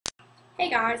Hey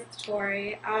guys, it's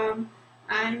Tori.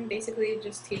 I'm basically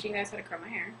just teaching you guys how to curl my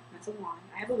hair. That's a wand.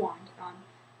 I have a wand.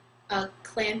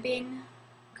 Clamping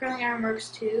curling iron works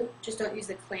too. Just don't use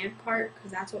the clamp part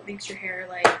because that's what makes your hair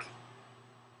like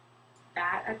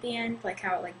that at the end, like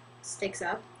how it like sticks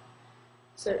up.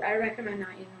 So I recommend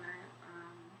not using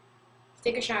that.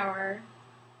 Take a shower.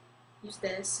 Use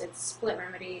this. It's Split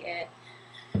Remedy. It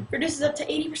reduces up to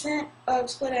 80% of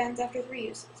split ends after 3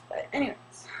 uses. But anyways.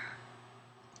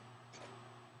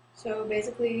 So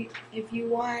basically, if you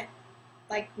want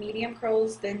like medium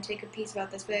curls, then take a piece about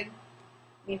this big,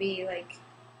 maybe like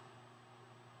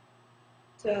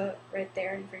to right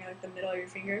there in your finger, like the middle of your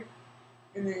finger,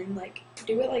 and then like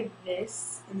do it like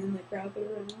this, and then like wrap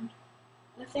it around.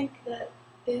 I think that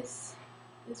this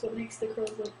is what makes the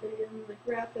curls look prettier, and like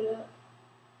wrap it up,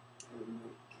 and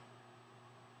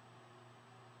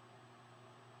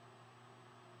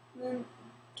then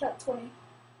count 20,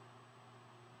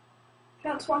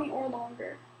 count 20 or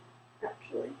longer,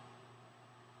 actually.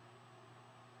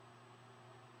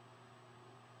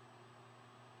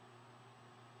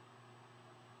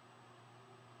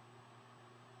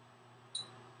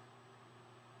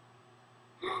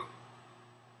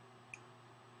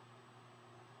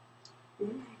 Oh my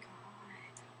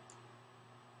god.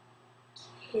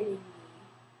 Kidding me.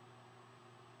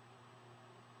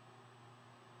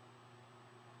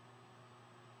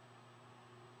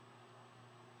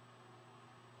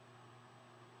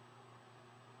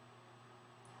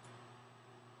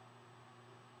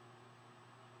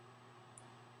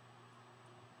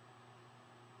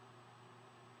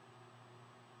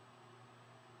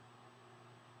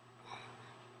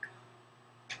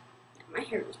 My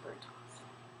hair was burnt off.